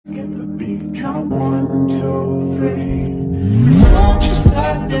count 1, 2, 3. Won't you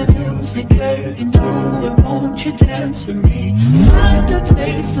start the music, get into it? Won't you dance with me? Find a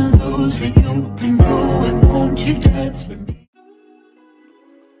place to lose it, you can do it. Won't you dance with me?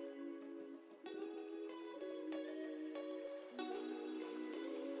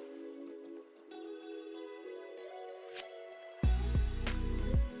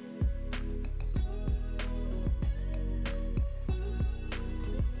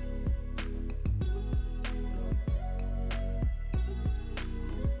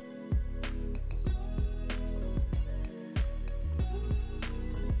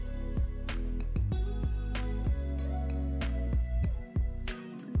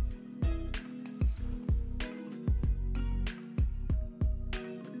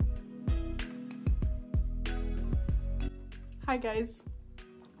 Hi guys,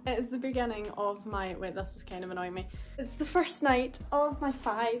 it is the beginning of my, wait, this is kind of annoying me. It's the first night of my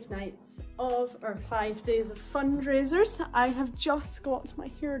 5 days of fundraisers. I have just got my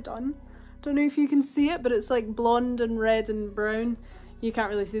hair done. Don't know if you can see it, but it's like blonde and red and brown. You can't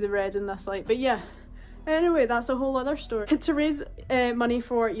really see the red in this light, but yeah. Anyway, that's a whole other story. To raise money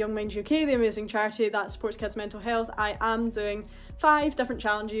for Young Minds UK, the amazing charity that supports kids' mental health, I am doing 5 different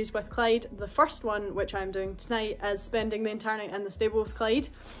challenges with Clyde. The first one, which I'm doing tonight, is spending the entire night in the stable with Clyde.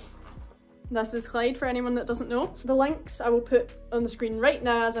 This is Clyde for anyone that doesn't know. The links I will put on the screen right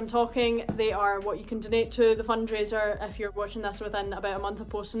now as I'm talking. They are what you can donate to the fundraiser. If you're watching this within about a month of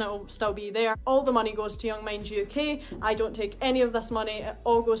posting, it will still be there. All the money goes to Young Minds UK. I don't take any of this money. It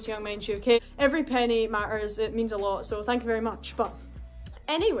all goes to Young Minds UK. Every penny matters. It means a lot. So thank you very much. But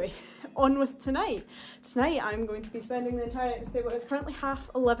anyway, on with tonight. Tonight I'm going to be spending the entire night in the stable. It's currently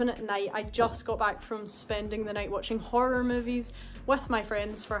 11:30 at night. I just got back from spending the night watching horror movies with my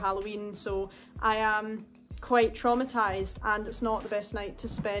friends for Halloween, so I am quite traumatised and it's not the best night to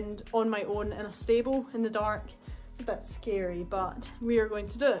spend on my own in a stable in the dark. It's a bit scary, but we are going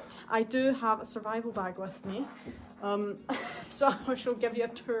to do it. I do have a survival bag with me. So I shall give you a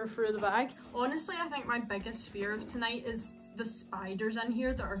tour through the bag. Honestly, I think my biggest fear of tonight is the spiders in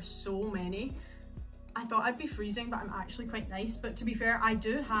here. There are so many. I thought I'd be freezing, but I'm actually quite nice. But to be fair, I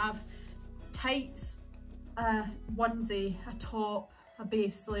do have tights, a onesie, a top, a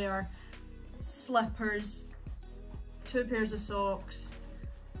base layer, slippers, 2 pairs of socks,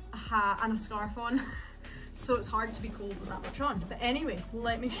 a hat and a scarf on. So it's hard to be cold with that much on. But anyway,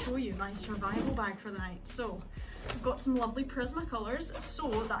 let me show you my survival bag for the night. So I've got some lovely Prismacolors so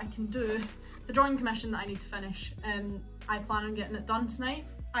that I can do the drawing commission that I need to finish. I plan on getting it done tonight.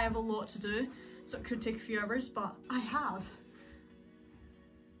 I have a lot to do, so it could take a few hours, but I have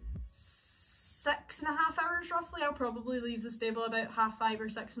 6.5 hours roughly. I'll probably leave the stable about 5:30 or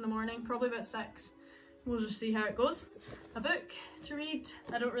 6 in the morning, probably about 6. We'll just see how it goes. A book to read.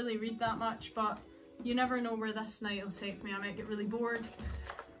 I don't really read that much, but you never know where this night will take me. I might get really bored.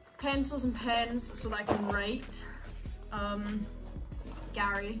 Pencils and pens so that I can write.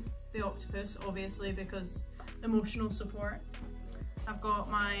 Gary the octopus, obviously, because emotional support. I've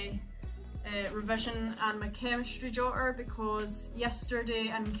got my revision and my chemistry jotter, because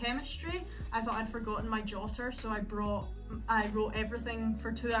yesterday in chemistry I thought I'd forgotten my jotter, so I wrote everything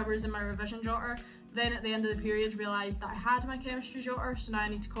for 2 hours in my revision jotter. Then at the end of the period realised that I had my chemistry jotter, so now I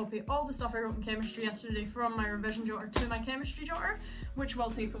need to copy all the stuff I wrote in chemistry yesterday from my revision jotter to my chemistry jotter, which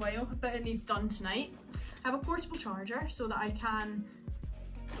will take a while, but it needs done tonight. I have a portable charger so that I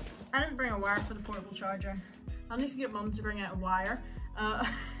didn't bring a wire for the portable charger. I'll need to get mum to bring out a wire.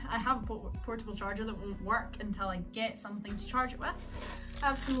 I have a portable charger that won't work until I get something to charge it with. I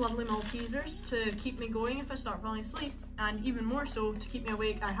have some lovely Maltesers to keep me going if I start falling asleep, and even more so to keep me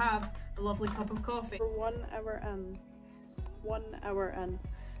awake, I have a lovely cup of coffee. We're 1 hour in. 1 hour in.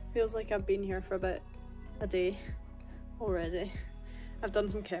 Feels like I've been here for about a day already. I've done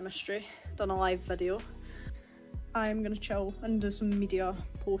some chemistry, done a live video. I'm gonna chill and do some media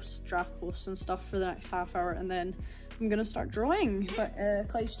posts, draft posts and stuff for the next half hour, and then I'm gonna start drawing. But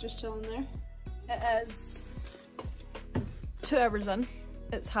Clyde's just chilling there. It is 2 hours in.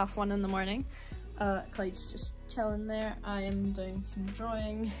 It's 1:30 in the morning. Clyde's just chilling there. I am doing some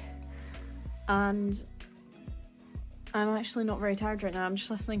drawing and I'm actually not very tired right now. I'm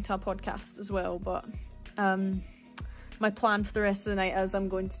just listening to a podcast as well, but my plan for the rest of the night is I'm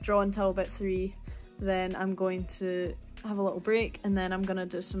going to draw until about 3. Then I'm going to have a little break, and then I'm gonna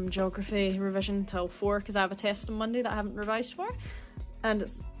do some geography revision till 4 because I have a test on Monday that I haven't revised for, and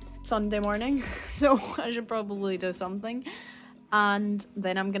it's Sunday morning, so I should probably do something. And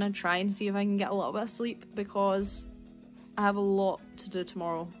then I'm gonna try and see if I can get a little bit of sleep because I have a lot to do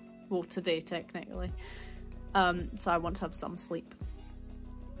tomorrow. Well, today technically. So I want to have some sleep.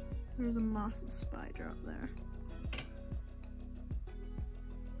 There's a massive spider up there.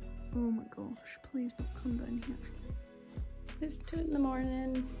 Oh my gosh, please don't come down here. It's 2 in the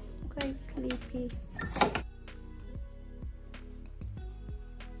morning, quite sleepy.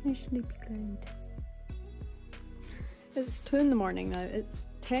 You're sleepy, Clyde. It's 2 in the morning now. It's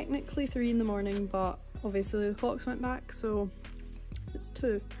technically 3 in the morning, but obviously the clocks went back, so it's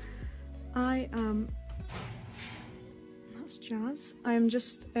 2. I am... That's jazz. I am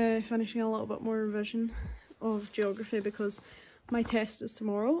just finishing a little bit more revision of geography because my test is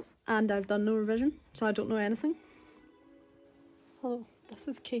tomorrow and I've done no revision, so I don't know anything. Hello, this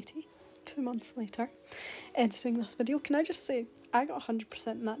is Katie, 2 months later, editing this video. Can I just say, I got 100%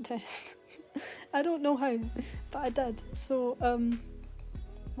 in that test. I don't know how, but I did. So,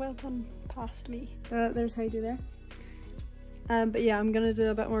 well done past me. There's Heidi there. But yeah, I'm gonna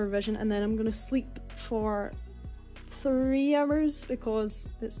do a bit more revision and then I'm gonna sleep for 3 hours because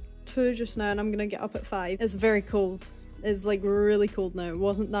it's 2 just now and I'm gonna get up at 5. It's very cold. It's like really cold now. I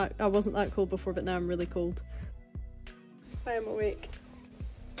wasn't that cold before, but now I'm really cold. I am awake.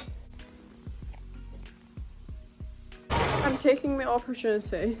 I'm taking the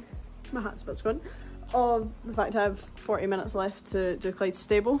opportunity, my hat's a bit squint, of the fact I have 40 minutes left to do Clyde's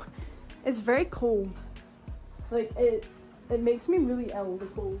stable. It's very cold. Like it makes me really ill, the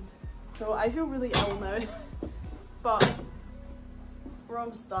cold. So I feel really ill now. But we're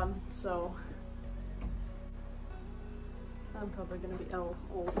almost done, so I'm probably gonna be ill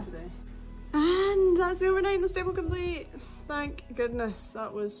all today. And that's the overnight in the stable complete. Thank goodness.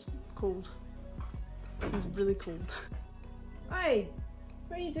 That was cold. It was really cold. Hi,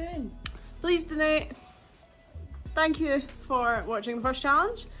 what are you doing? Please donate. Thank you for watching the first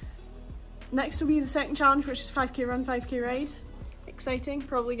challenge. Next will be the second challenge, which is 5k run, 5k ride. Exciting.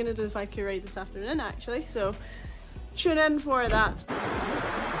 Probably gonna do the 5k ride this afternoon actually, so tune in for that.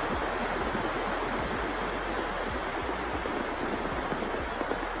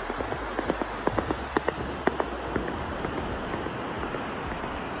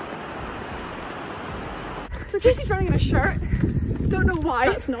 So Katie's running in a shirt. Don't know why.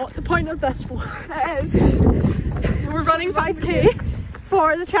 That's not the point of this one. It is. We're running 5k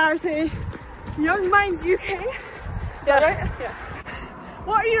for the charity Young Minds UK. Is that right? Yeah.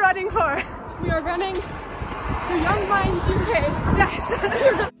 What are you running for? We are running for Young Minds UK. Yes.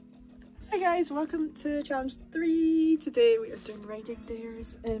 Hi guys, welcome to challenge 3. Today we are doing riding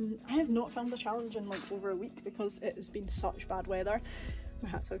dares. I have not filmed a challenge in like over a week because it has been such bad weather. My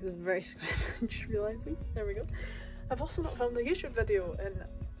hat's is very squint, I'm just realising. There we go. I've also not filmed a YouTube video in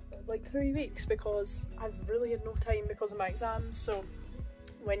like 3 weeks because I've really had no time because of my exams. So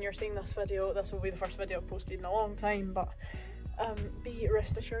when you're seeing this video, this will be the first video I've posted in a long time, but be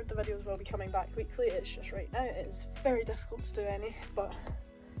rest assured the videos will be coming back weekly. It's just right now it is very difficult to do any, but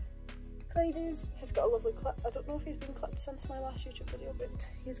Clyde has got a lovely clip. I don't know if he's been clipped since my last YouTube video, but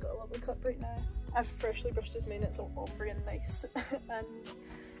he's got a lovely clip right now. I've freshly brushed his mane, it's all ombre and nice. And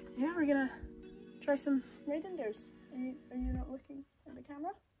yeah, we're gonna try some riding dares. Are you not looking at the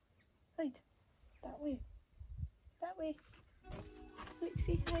camera? Clyde, that way. That way. Look,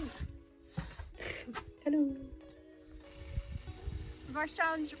 say hi. Hello. The first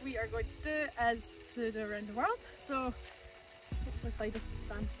challenge we are going to do is to do around the world. So hopefully Clyde will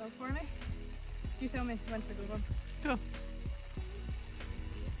stand still for me. You tell me when to go on. Go.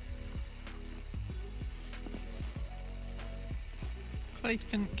 Clyde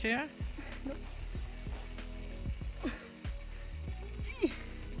couldn't care. Nope.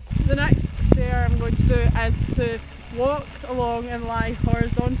 The next dare I'm going to do is to walk along and lie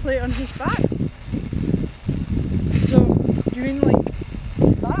horizontally on his back. So, do you mean like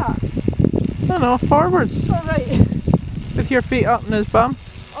that? No, no, forwards. Oh, right. With your feet up in his bum.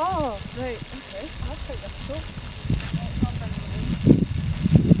 Oh, right, okay. That's quite difficult.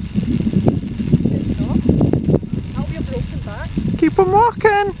 That'll be a broken back. Keep him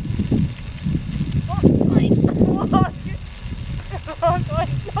walking. Oh, Clyde. Oh,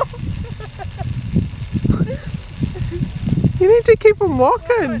 Clyde, no. You need to keep him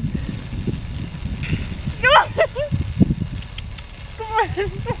walking. Come on. Come on.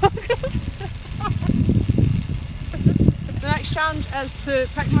 The next challenge is to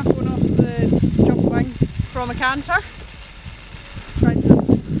pick my phone off the jump wing from a canter. Try to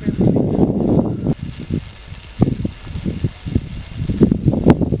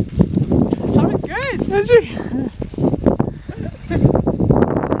that was good! Did you?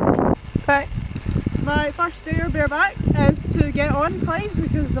 Right. My first dare bareback is to get on Clyde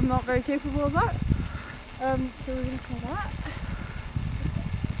because I'm not very capable of that. So we're going to try that.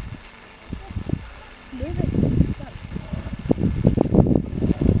 Move it.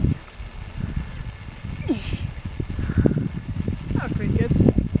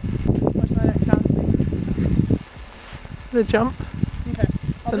 the jump. Okay.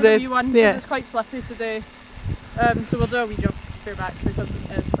 I'll do a wee one because it's quite slippy today. So we'll do a wee jump straight back because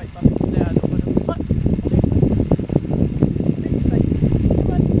it is quite slippy today. I don't want to slip.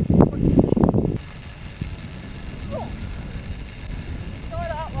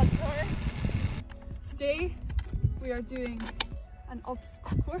 Today we are doing an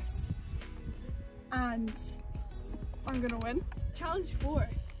obstacle course and I'm gonna win. Challenge 4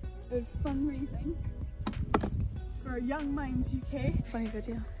 of fundraising for Young Minds UK. Funny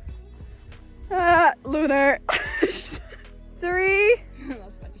video. Lunar. 3,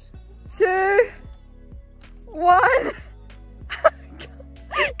 2, 1.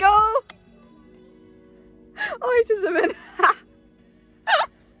 Go! Oh, he's zoom in.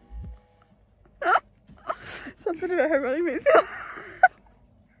 Something about her really makes me laugh.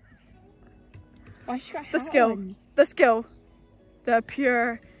 Why she got the skill. On? The skill. The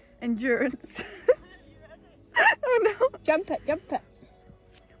pure endurance. Oh no. Jump it, jump it.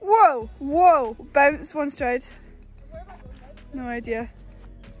 Whoa, whoa. Bounce one stride. No idea.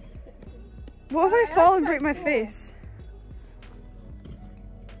 What if I fall and break my face?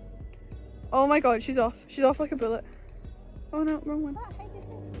 Oh my god, she's off. She's off like a bullet. Oh no, wrong one.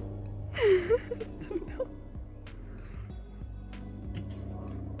 Don't know.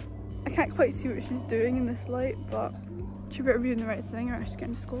 I can't quite see what she's doing in this light, but she better be doing the right thing or she's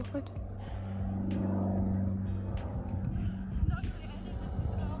getting disqualified.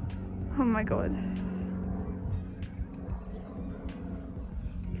 Oh my god.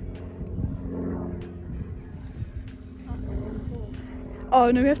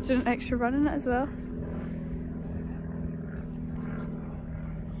 Oh no, we have to do an extra run in it as well.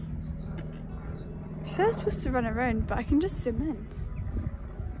 She said I was supposed to run around, but I can just zoom in.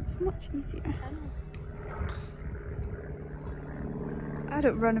 It's much easier. I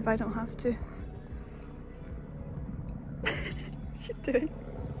don't run if I don't have to. What's she doing?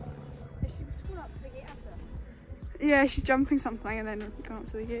 Is she going up to the gate after us? Yeah, she's jumping something and then going up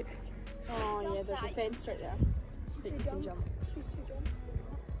to the gate. Oh yeah, there's a fence right there that you can jump. She's to jump.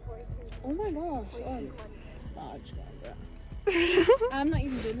 Oh my gosh. Oh, no, I'm just gonna do it. I'm not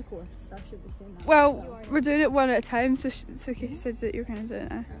even doing the course, so I should be saying that. Well, we're doing it one at a time, so Katie said that you're going to do it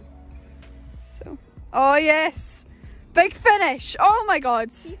now. So, oh yes! Big finish! Oh my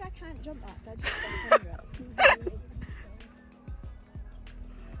god! See if I can't jump that, I just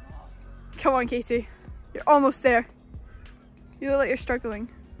Come on, Katie. You're almost there. You look like you're struggling.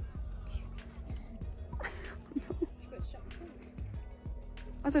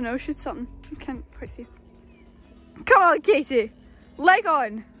 I don't know, shoot something. I can't quite see. Come on, Katie! Leg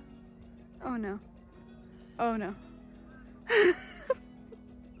on! Oh no. Oh no.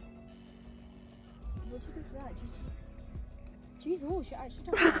 What do you do for that? Jeez, oh, she actually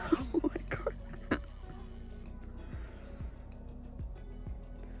done that. Oh my god.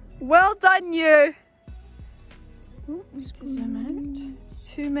 Well done, you! Oh, need to zoom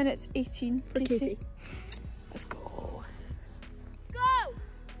out. 2 minutes 18 for Katie. Let's go. Go!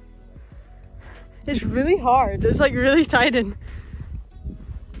 It's really hard. It's like really tight in.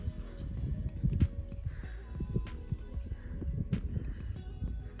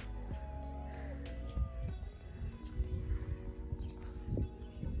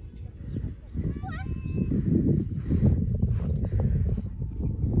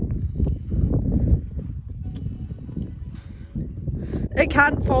 It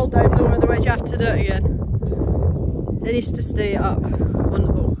can't fall down though, otherwise you have to do it again. It needs to stay up on the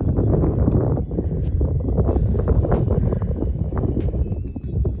pole.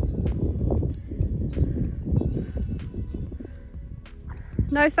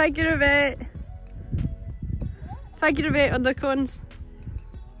 Now figure of 8. Figure of 8 on the cones.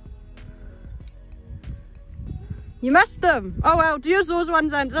 You missed them! Oh well, use those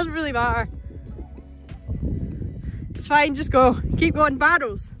ones then, it doesn't really matter. It's fine, just go. Keep going,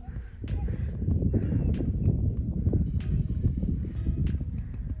 barrels.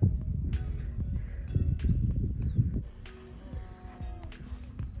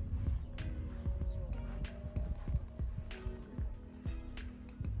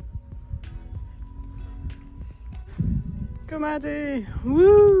 Go Maddie!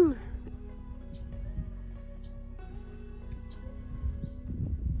 Woo!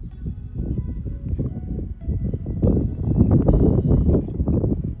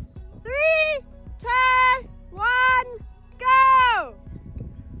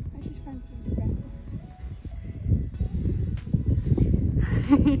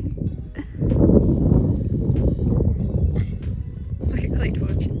 Look at Clyde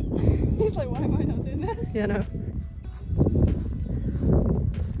watching. He's like, why am I not doing this? Yeah, no.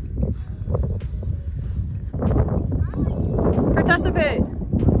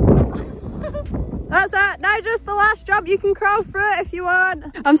 guys, just the last jump. You can crawl through it if you want.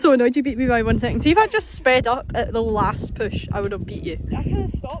 I'm so annoyed you beat me by 1 second. See if I just sped up at the last push, I would have beat you. I kind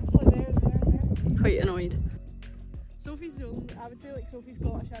of stopped like there. Quite annoyed. Sophie's the only, I would say like Sophie's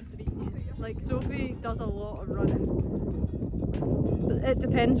got a chance of beating you. Like Sophie does a lot of running. But it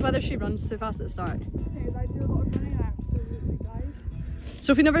depends whether she runs too fast at the start. Because I do a lot of running, absolutely, guys.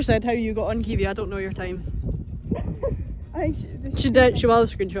 Sophie never said how you got on, Kiwi. I don't know your time. I think She did. She will have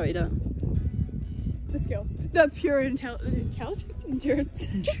screenshotted it. the skill. The pure intelligence, endurance.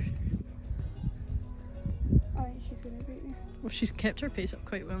 I think she's going to beat me. Well, she's kept her pace up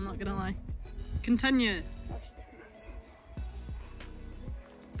quite well, I'm not gonna lie. Continue. Oh, she's definitely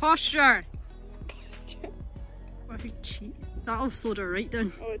Posture. What, you cheat? That'll slow her right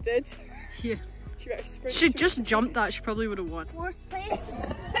down. Oh, it did? Yeah. She better sprint. She just jumped that, she probably would have won. 4th place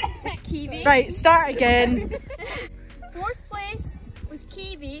was Kiwi. Right, start again. 4th place was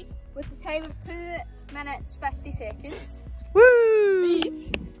Kiwi with the time of 2 minutes 50 seconds. Woo!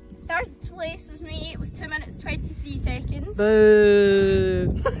 3rd place was me with 2 minutes 23 seconds.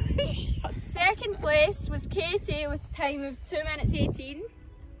 Boo! 2nd place was Katie with a time of 2 minutes 18.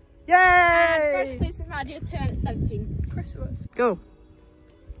 Yay! And 1st place was Maddie with 2 minutes 17. Of course it was. Go.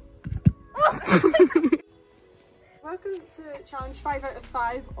 Welcome to challenge 5 out of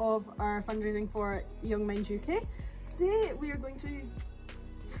 5 of our fundraising for Young Minds UK. Today we're going to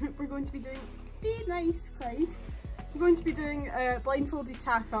be doing, be nice Clyde, we're going to be doing a blindfolded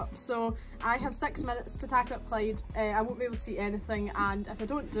tack up. So I have 6 minutes to tack up Clyde. I won't be able to see anything, and if I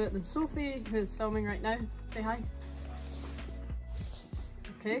don't do it then Sophie, who's filming right now, say hi.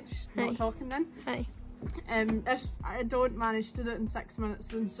 Okay, she's not talking then. Hi. If I don't manage to do it in 6 minutes,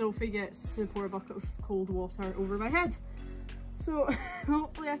 then Sophie gets to pour a bucket of cold water over my head. So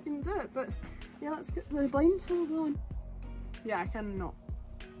hopefully I can do it, but yeah, let's get the blindfold on. Yeah, I cannot.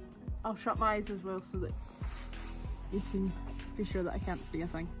 I'll shut my eyes as well so that you can be sure that I can't see a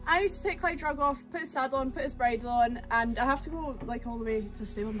thing. I need to take Clyde's rug off, put his saddle on, put his bridle on, and I have to go like all the way to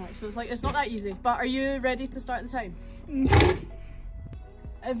stable match, so it's not that easy. But are you ready to start the time?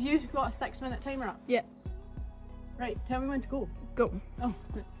 Have you got a 6 minute timer up? Yeah. Right, tell me when to go. Go. Oh.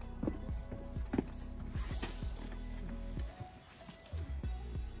 Right.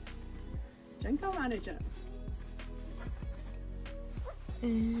 Do you think I'll manage it?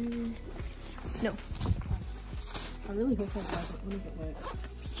 No. I really hope I can it. When is it wet?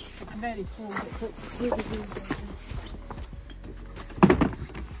 It's very cold. It's really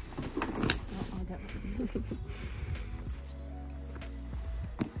I'll get it.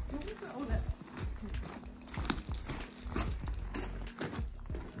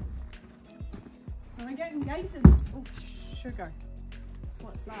 Am I getting guidance? Oh, sugar.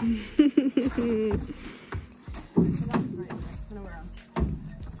 What's that? So that's right, I know where I am.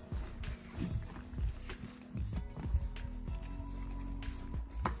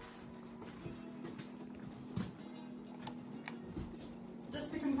 Just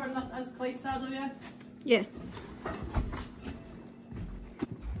to confirm this as Clyde's saddle, yeah? Yeah.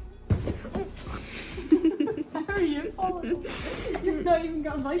 How are you falling? You've not even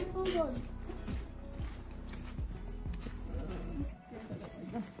got a blindfold on.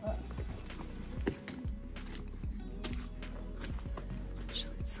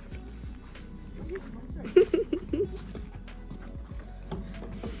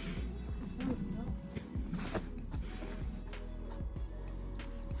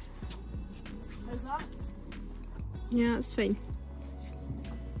 How's that? Yeah, it's fine.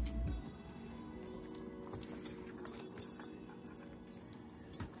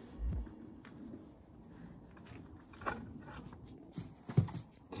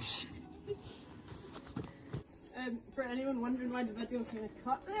 For anyone wondering why the video's kind of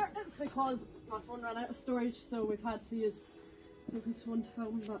cut there, it's because my phone ran out of storage, so we've had to use Sophie's phone to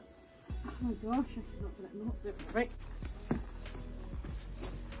film, but oh my gosh, I cannot get it not there. Right.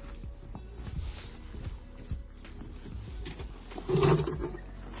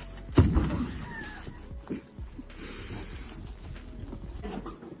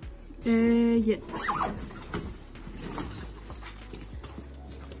 Yeah.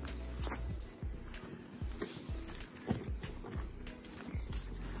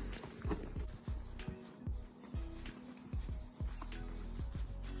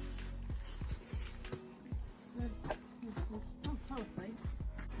 Oh, that was fine.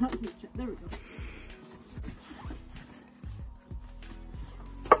 That's it. There we go.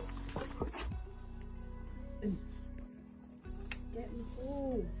 Get in the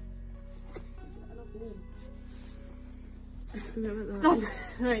hole. Done.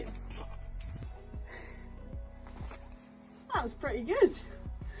 Right. That was pretty good.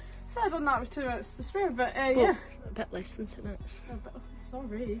 So I done that with 2 minutes to spare, but yeah. A bit less than 2 minutes.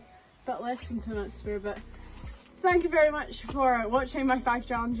 Sorry, a bit less than 2 minutes to spare, but thank you very much for watching my 5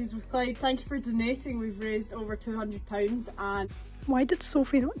 challenges with Clyde. Thank you for donating. We've raised over £200 and... Why did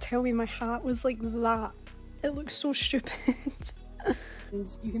Sophie not tell me my hat was like that? It looks so stupid. And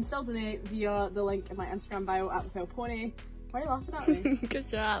you can still donate via the link in my Instagram bio at TheFellPony. Why are you laughing at me?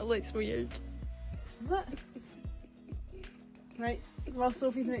 Because your hat looks weird. Is it? Right, while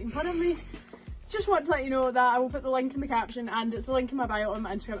Sophie's making fun of me, just want to let you know that I will put the link in the caption, and it's the link in my bio on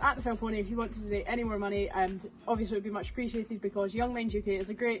my Instagram at TheFellPony if you want to donate any more money, and obviously it would be much appreciated because Young Minds UK is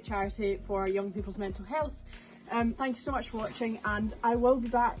a great charity for young people's mental health. Thank you so much for watching, and I will be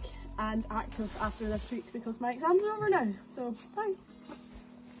back and active after this week because my exams are over now, so bye.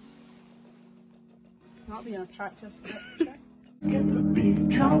 Not being attractive. Get the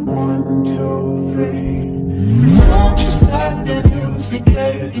beat, count 1, 2, 3. Don't you stop the music,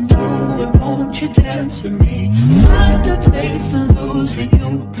 get into it. Won't you dance with me? Find a place and lose it.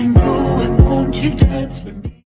 You can do it. Won't you dance with me?